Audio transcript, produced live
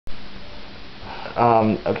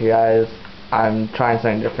Okay guys, I'm trying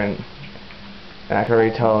something different, and I can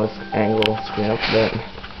already tell this angle screen up a bit.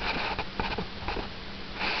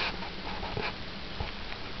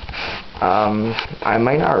 I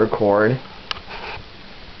might not record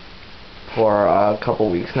for a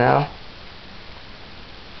couple weeks now.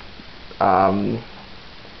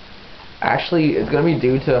 Actually, it's gonna be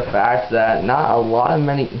due to the fact that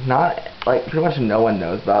pretty much no one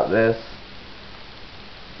knows about this,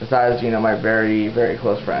 besides, my very, very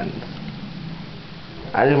close friends.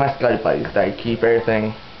 I do my Skype buddies, I keep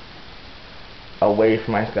everything away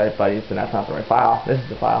from my Skype buddies, and that's not the right file. This is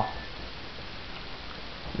the file.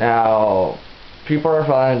 Now, people are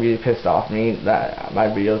probably going to be pissed off at me that my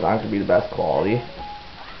videos aren't going to be the best quality.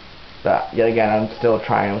 But, yet again, I'm still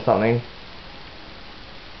trying with something.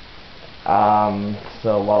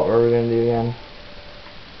 So what were we going to do again?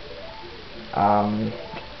 I'm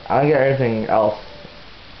going to get everything else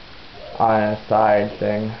on a side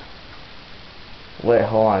thing. Wait,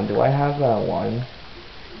 hold on. Do I have that one?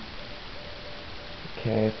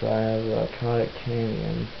 Okay, so I have a Chaotic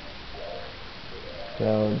Canyon.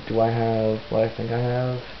 So, do I have what I think I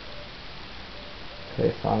have?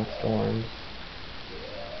 Okay, Sonic Storms.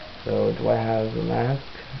 So, do I have the mask?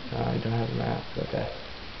 No, I don't have the mask. Okay.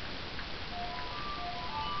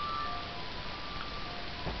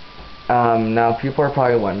 Now people are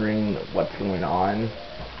probably wondering what's going on.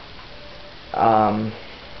 I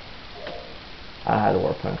had a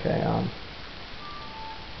warp. Okay.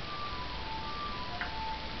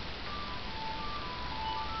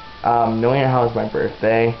 Knowing how it's my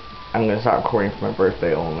birthday, I'm gonna start recording for my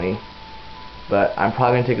birthday only. But I'm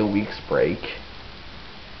probably gonna take a week's break.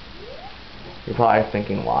 You're probably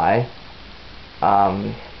thinking why.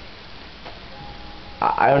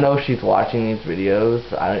 I don't know if she's watching these videos.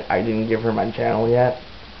 I didn't give her my channel yet.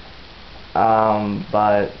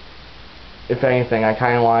 But if anything, I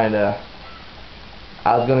kind of wanted to.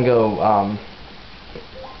 I was gonna go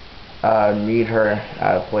meet her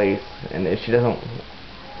at a place, and if she doesn't.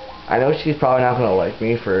 I know she's probably not gonna like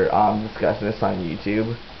me for discussing this on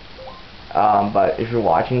YouTube. But if you're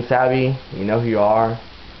watching, Savvy, you know who you are.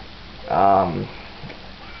 I'm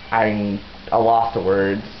a loss of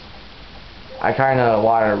words. I kinda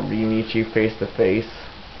wanna re-meet you face to face,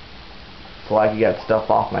 so I can get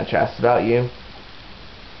stuff off my chest about you.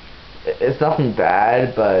 It's nothing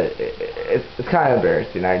bad, but it's kind of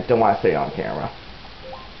embarrassing. I don't want to say it on camera.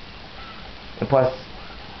 And plus,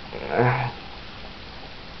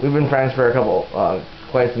 we've been friends for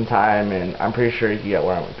quite some time, and I'm pretty sure you can get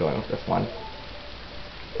where I'm going with this one.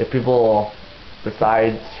 If people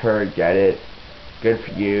besides her get it, good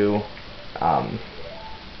for you.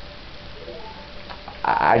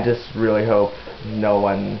 I just really hope no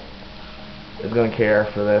one is going to care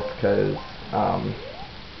for this, because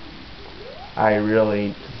I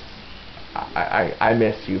really I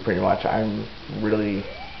miss you pretty much. I'm really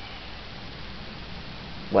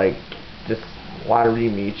just want to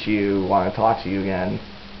re-meet you, want to talk to you again.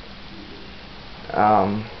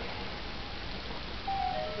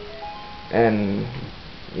 And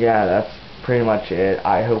yeah, that's pretty much it.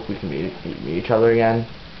 I hope we can meet each other again,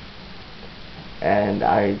 and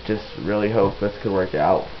I just really hope this could work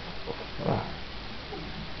out.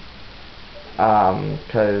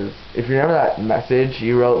 Because if you remember that message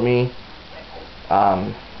you wrote me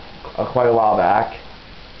quite a while back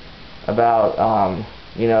about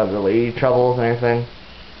the lady troubles and everything.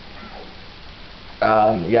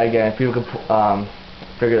 Yeah, again, if people could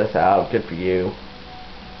figure this out, good for you.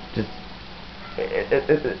 Just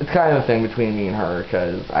it's kind of a thing between me and her,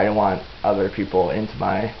 because I don't want other people into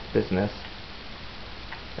my business,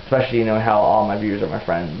 especially how all my viewers are my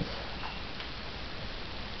friends.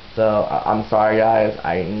 So I'm sorry guys,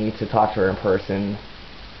 I need to talk to her in person,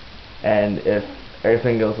 and if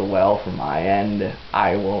everything goes well from my end,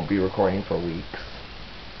 I won't be recording for weeks.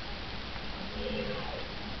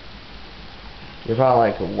 You're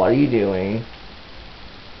probably like, what are you doing?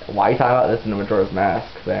 Why are you talking about this in the Majora's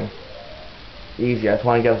Mask thing? Easy, I just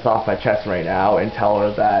want to get this off my chest right now and tell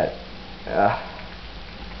her that,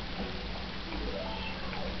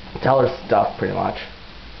 tell her stuff pretty much.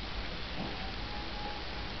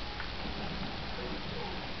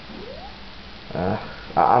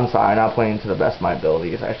 I'm sorry, I'm not playing to the best of my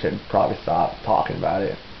abilities. I should probably stop talking about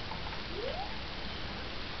it.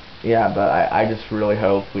 Yeah, but I just really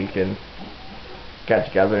hope we can get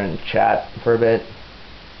together and chat for a bit.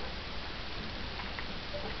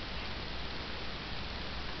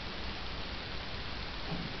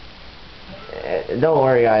 Don't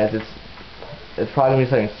worry guys, it's probably going to be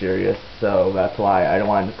something serious, so that's why I don't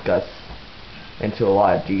want to discuss into a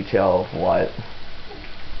lot of detail of what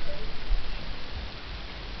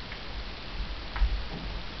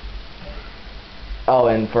Oh,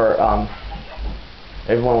 and for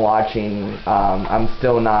everyone watching, I'm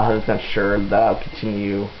still not 100% sure that I'll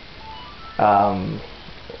continue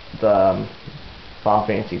the Final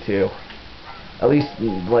Fantasy 2. At least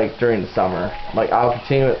like during the summer. Like I'll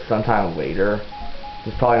continue it sometime later.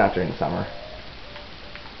 Just probably not during the summer.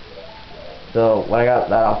 So when I got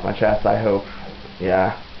that off my chest, I hope,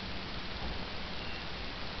 yeah.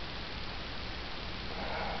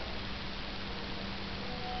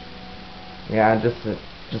 Yeah, just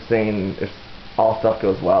saying if all stuff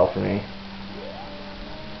goes well for me.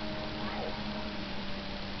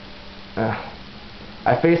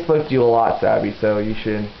 I Facebooked you a lot, Sabby, so you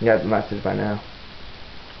should get the message by now.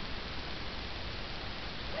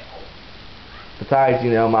 Besides,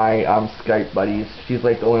 you know, my Skype buddies, she's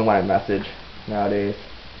like the only one I message nowadays.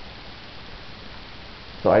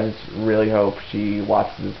 So I just really hope she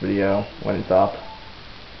watches this video when it's up.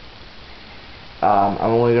 I'm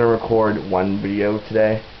only going to record one video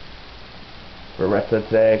today, for the rest of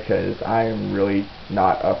today, because I'm really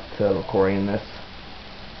not up to recording this.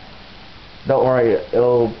 Don't worry,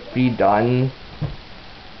 it'll be done,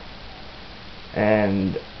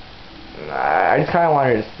 and I just kind of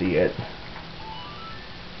wanted to see it.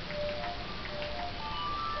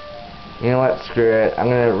 You know what, screw it, I'm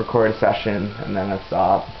going to record a session, and then I'll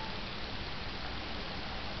stop.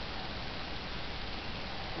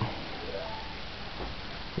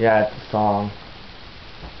 Yeah, it's a song.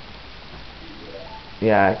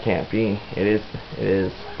 Yeah, it can't be. It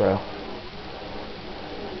is, bro.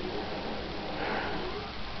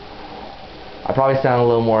 I probably sound a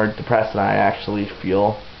little more depressed than I actually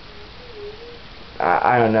feel.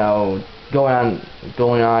 I don't know. Going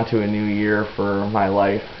on to a new year for my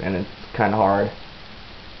life, and it's kind of hard.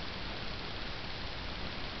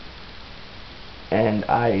 And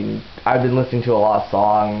I've been listening to a lot of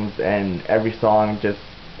songs, and every song just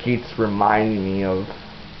keeps reminding me of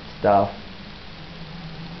stuff.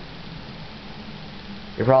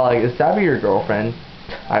 You're probably like, is Sabby your girlfriend?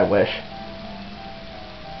 I wish.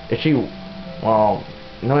 If she, well,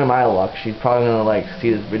 knowing my luck, she's probably gonna like see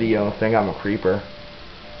this video and think I'm a creeper.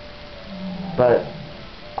 But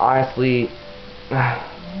honestly,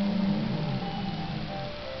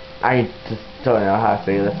 I just don't know how to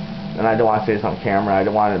say this, and I don't want to say this on camera. I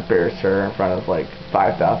don't want to embarrass her in front of like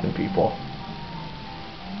 5,000 people.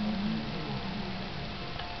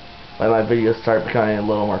 Let my videos start becoming a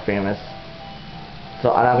little more famous.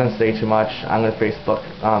 So I'm not going to say too much. I'm going to Facebook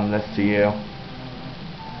this to you.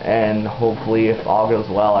 And hopefully if all goes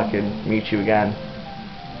well, I can meet you again.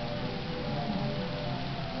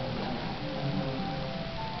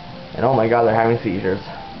 And oh my god, they're having seizures.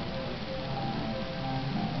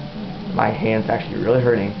 My hand's actually really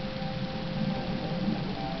hurting.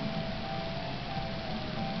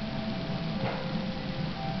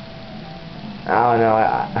 I don't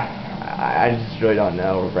know. I just really don't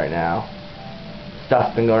know right now.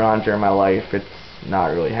 Stuff's been going on during my life. It's not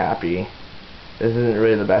really happy. This isn't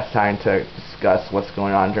really the best time to discuss what's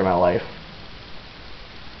going on during my life.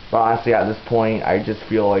 But honestly, at this point, I just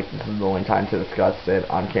feel like this is the only time to discuss it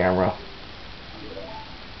on camera.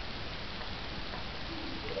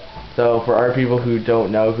 So for our people who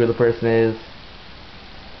don't know who the person is,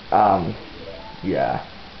 yeah.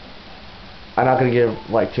 I'm not gonna give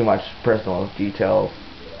like too much personal details.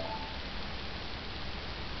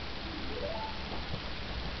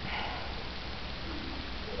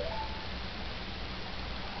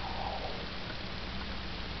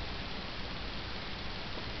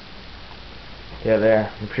 Yeah,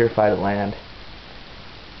 there. We purified the land.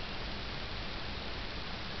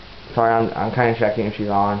 Sorry, I'm kind of checking if she's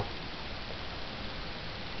on.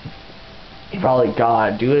 You probably,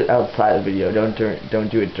 God, do it outside the video. Don't do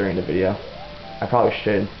it during the video. I probably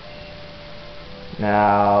should.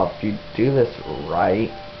 Now, if you do this right,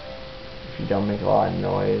 if you don't make a lot of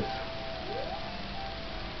noise.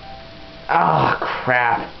 Ah,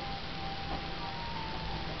 crap.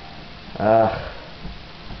 Ugh.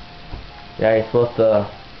 Yeah, you're supposed to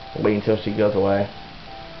wait until she goes away.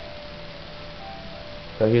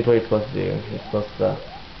 So here's what you're supposed to do. You're supposed to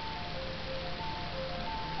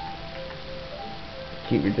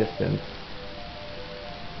keep your distance.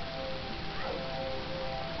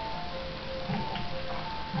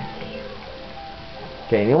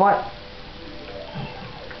 Okay, you know what?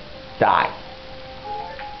 Die.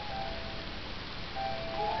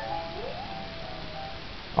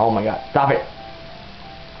 Oh my god, stop it!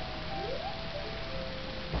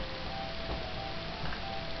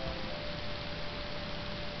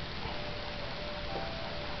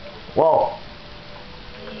 Whoa.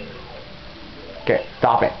 Okay,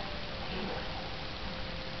 stop it.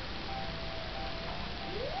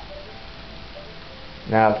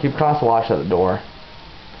 Now keep constant watch at the door.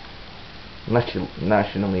 Unless you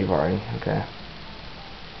didn't leave already. Okay.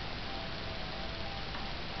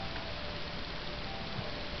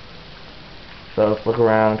 So let's look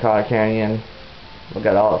around Cotton Canyon. Look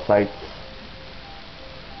at all the sights.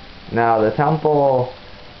 Now the temple,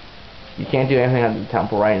 you can't do anything at the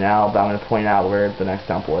temple right now, but I'm going to point out where the next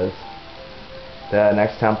temple is. The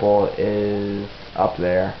next temple is up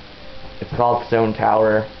there. It's called Stone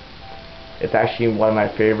Tower. It's actually one of my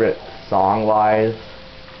favorite song-wise.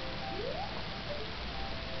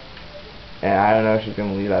 And I don't know if she's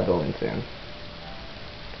going to leave that building soon.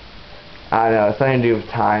 I don't know, it's something to do with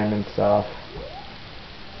time and stuff.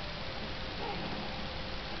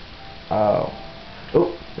 Oh.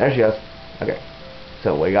 Oop, there she goes. Okay.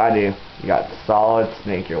 So what you gotta do, you got solid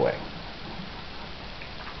snake your way.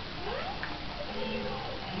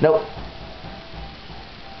 Nope.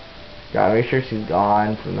 Gotta make sure she's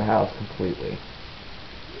gone from the house completely.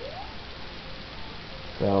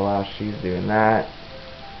 So while she's doing that,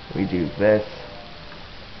 we do this.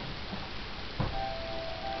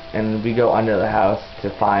 And we go under the house to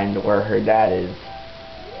find where her dad is.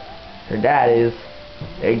 Her dad is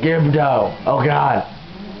a Gibdo. Oh god.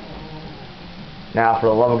 Now for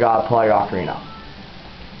the love of God, play Ocarina.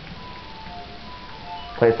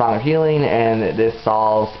 Play Song of Healing, and this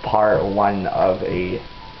solves part 1 of a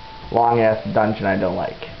long ass dungeon I don't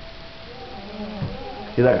like.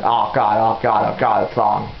 He's like, oh god, oh god, oh god, a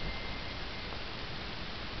song.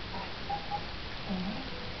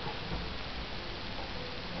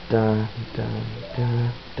 Dun dun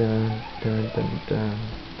dun dun dun dun dun.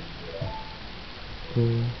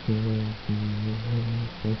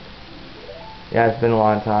 Yeah, it's been a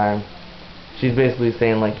long time. She's basically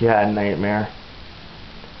saying like you had a nightmare.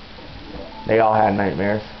 They all had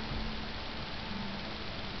nightmares.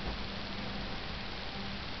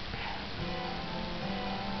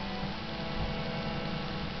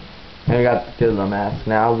 And we got the mask.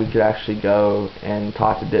 Now we could actually go and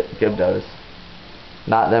talk to Gibdos.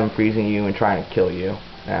 Not them freezing you and trying to kill you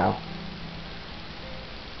now.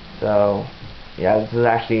 So, yeah, this is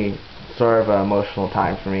actually sort of an emotional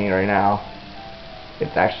time for me right now.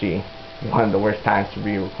 It's actually one of the worst times to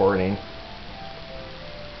be recording.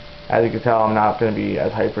 As you can tell, I'm not going to be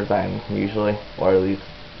as hyper as I am usually, or at least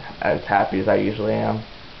as happy as I usually am.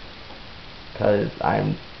 Because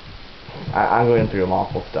I'm going through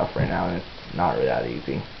awful stuff right now, and it's not really that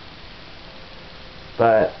easy.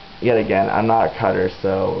 But yet again, I'm not a cutter,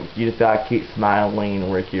 so you just gotta keep smiling and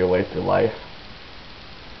work your way through life.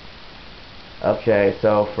 Okay,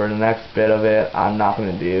 so for the next bit of it, I'm not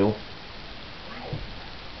gonna do.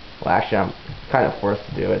 Well, actually, I'm kind of forced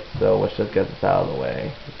to do it, so let's just get this out of the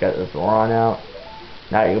way. Let's get this Zoran out.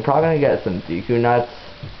 Now, you're probably gonna get some Deku nuts,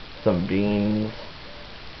 some beans,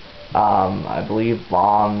 I believe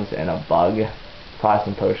bombs, and a bug. Probably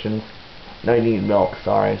some potions. No, you need milk,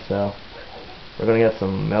 sorry, so we're gonna get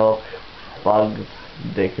some milk, bugs,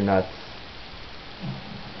 Deku nuts.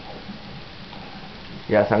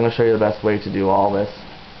 Yes, I'm gonna show you the best way to do all this.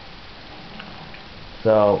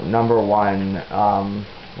 So, number 1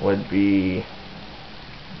 would be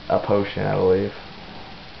a potion, I believe.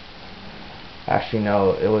 Actually,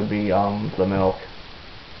 no, it would be the milk.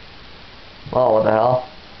 Oh, what the hell?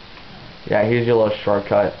 Yeah, here's your little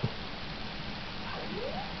shortcut.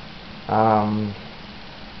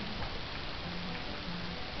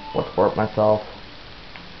 Let's warp myself.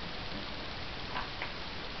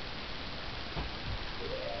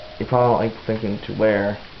 You probably don't like thinking to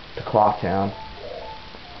where? To Clock Town.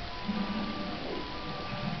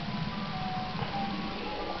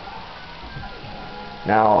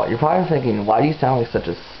 Now, you're probably thinking, why do you sound like such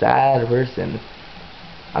a sad person?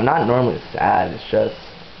 I'm not normally sad, it's just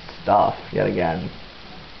stuff, yet again.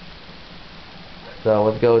 So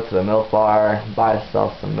let's go to the milk bar, buy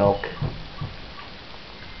ourselves some milk.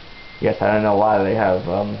 Yes, I don't know why they have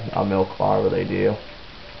a milk bar, but they do.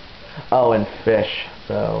 Oh, and fish,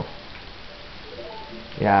 so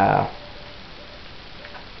yeah.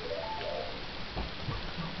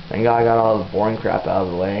 Thank God I got all this boring crap out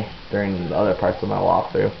of the way during the other parts of my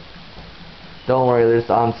walkthrough. Don't worry, there's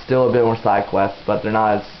still a bit more side quests, but they're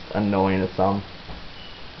not as annoying as some.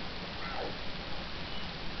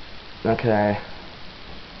 Okay.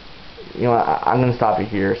 You know what, I'm gonna stop it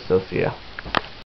here, so see ya.